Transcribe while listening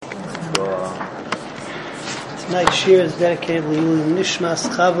Tonight's shir is dedicated to Nishmas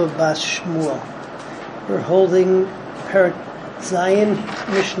Chava Bas Shmuel. We're holding Perek Zayin,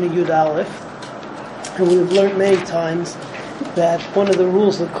 Mishnah Yud Aleph, and we've learned many times that one of the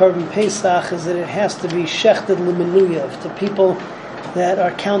rules of Korban Pesach is that it has to be shechted l'menuyav, to people that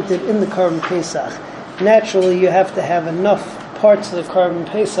are counted in the Korban Pesach. Naturally, you have to have enough parts of the Korban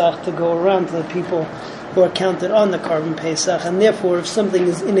Pesach to go around to the people who are counted on the Korban Pesach, and therefore if something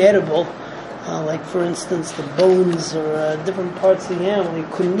is inedible, like for instance the bones or different parts of the animal, you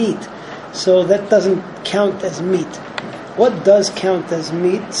couldn't eat, so that doesn't count as meat. What does count as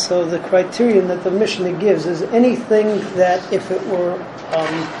meat? So the criterion that the Mishnah gives is anything that if it were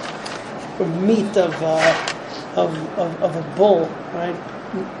meat of a bull, right,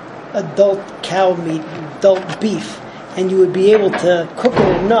 adult cow meat, adult beef, and you would be able to cook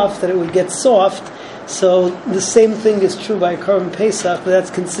it enough that it would get soft. So the same thing is true by Korban Pesach, but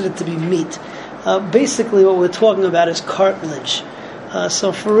that's considered to be meat. Basically what we're talking about is cartilage.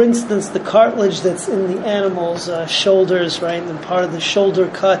 So for instance, the cartilage that's in the animal's shoulders, right, and part of the shoulder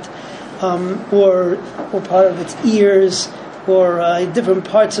cut, or part of its ears, or different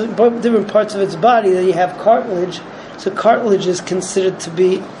parts of its body that you have cartilage. So cartilage is considered to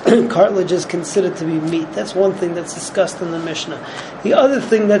be meat. That's one thing that's discussed in the Mishnah. The other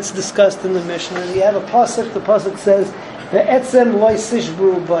thing that's discussed in the Mishnah is you have a pasuk. The pasuk says, "Ve'etzem lo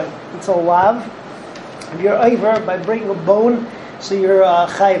yisishbru bay." It's a lav. If you're over by breaking a bone, so you're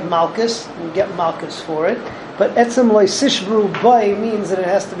chayiv malchus. You get malchus for it. But etzem lo yisishbru bay means that it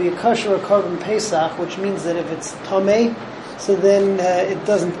has to be a kosher or Korban Pesach, which means that if it's tamei, so then it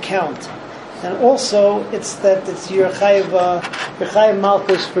doesn't count. And also, it's your chayiv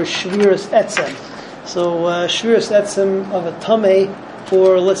malchus for shviras etzem. So shviras etzem of a tamei,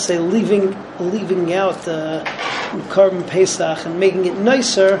 for let's say leaving out Korban Pesach and making it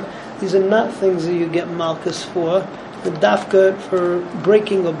nicer. These are not things that you get malchus for. The dafka for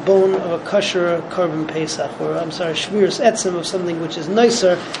breaking a bone of a kosher Korban Pesach, or shviras etzem of something which is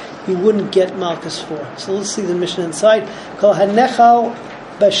nicer, you wouldn't get malchus for. So let's see the Mishnah inside. Kol hanechal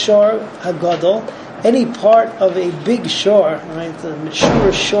bashor hagadol, any part of a big shor, right, the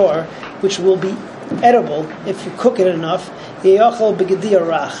mature shor, which will be edible if you cook it enough, yeyachal begedi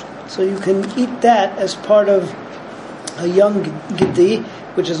arach. So you can eat that as part of a young gedi,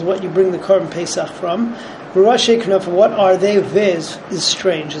 which is what you bring the Korban Pesach from. Rashi knaf, what are they? Viz is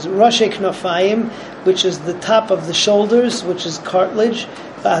strange. Is Rashi knafayim, which is the top of the shoulders, which is cartilage.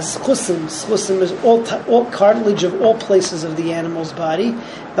 Chusim is all cartilage of all places of the animal's body.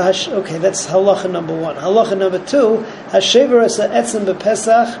 Okay, that's halacha number one. Halacha number two, hashever asa etzem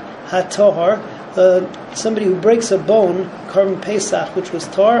bepesach hatohar. Somebody who breaks a bone, Korban Pesach, which was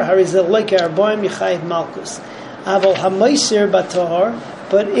tor, harizel loike arboim yichayiv malchus. Aval hamaisir batohar.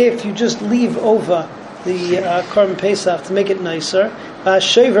 But if you just leave over the Korban Pesach to make it nicer,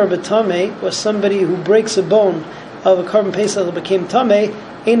 hashever betame, or somebody who breaks a bone of a Korban Pesach that became tamei,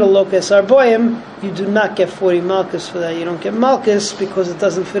 Eino Lokes Arboim, you do not get 40 malchus for that. You don't get malchus because it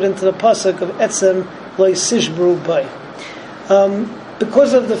doesn't fit into the pasuk of Etzem Lo Yisishbru Bay.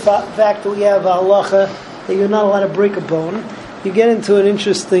 Because of the fact that we have halacha that you're not allowed to break a bone, you get into an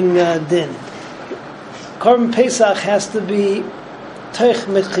interesting din. Korban Pesach has to be Teich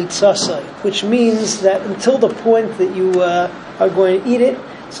Mechitzasai, which means that until the point that you are going to eat it,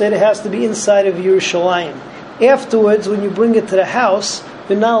 so it has to be inside of Yerushalayim. Afterwards, when you bring it to the house,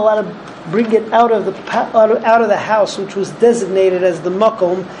 you're not allowed to bring it out of the house, which was designated as the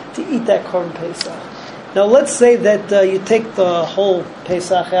makom to eat that Korban Pesach. Now, let's say that you take the whole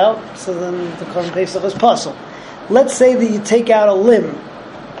Pesach out, so then the Korban Pesach is possible. Let's say that you take out a limb,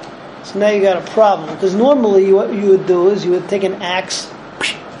 so now you got a problem, because normally what you would do is you would take an axe,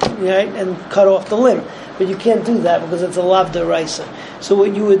 right, and cut off the limb, but you can't do that because it's a lav d'oraisa. So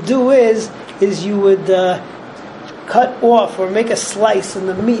what you would do is you would cut off or make a slice in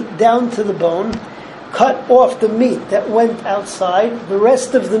the meat down to the bone, cut off the meat that went outside, the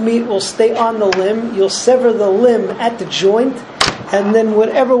rest of the meat will stay on the limb, you'll sever the limb at the joint, and then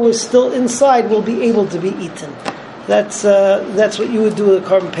whatever was still inside will be able to be eaten. That's what you would do with a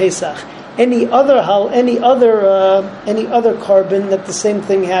Korban Pesach. Any other carbon that the same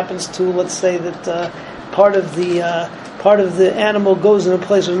thing happens to, let's say that part of the animal goes in a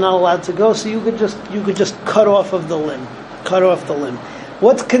place where it's not allowed to go, so you could just cut off the limb.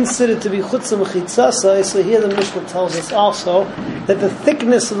 What's considered to be chutzah mechitzasai? So here the Mishnah tells us also that the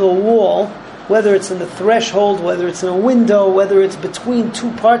thickness of the wall, whether it's in the threshold, whether it's in a window, whether it's between two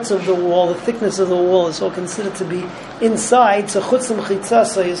parts of the wall, the thickness of the wall is all considered to be inside. So chutzah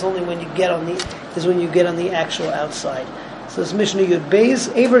mechitzasai is only when you get on the actual outside. So this Mishnah Yud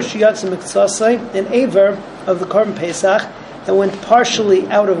Beis, Aver Shiyatz Miktsasai, and Aver of the Korban Pesach that went partially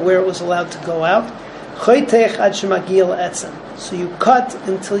out of where it was allowed to go out. Choytech ad shemagil etzem. So you cut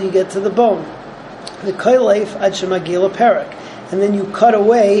until you get to the bone. The koleif ad shemagil perak, and then you cut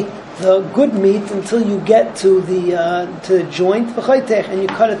away the good meat until you get to the joint. V'choytech, and you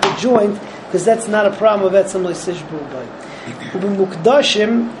cut at the joint because that's not a problem of etzem le'sishbru by.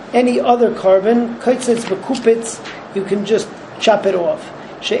 Ubimukdashim, any other carbon, koitzitz b'kupitz, you can just chop it off.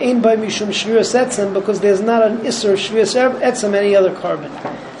 She'ein by mishum shviras etzem, because there's not an isser shviras etzem any other carbon.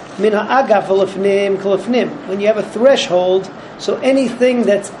 Min ha'agaf alefnim kalefnim. When you have a threshold, so anything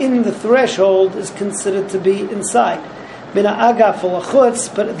that's in the threshold is considered to be inside. Min ha'agaf alachutz,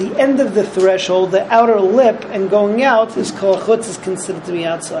 but at the end of the threshold, the outer lip and going out is kalachutz, is considered to be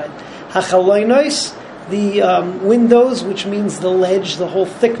outside. Hachaloinos, the windows, which means the ledge, the whole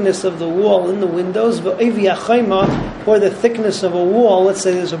thickness of the wall in the windows, or the thickness of a wall. Let's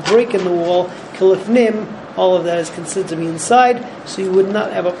say there's a break in the wall, kilifnim, all of that is considered to be inside, so you would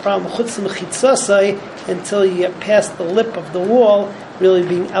not have a problem until you get past the lip of the wall, really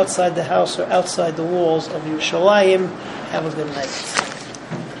being outside the house or outside the walls of Yerushalayim. Have a good night.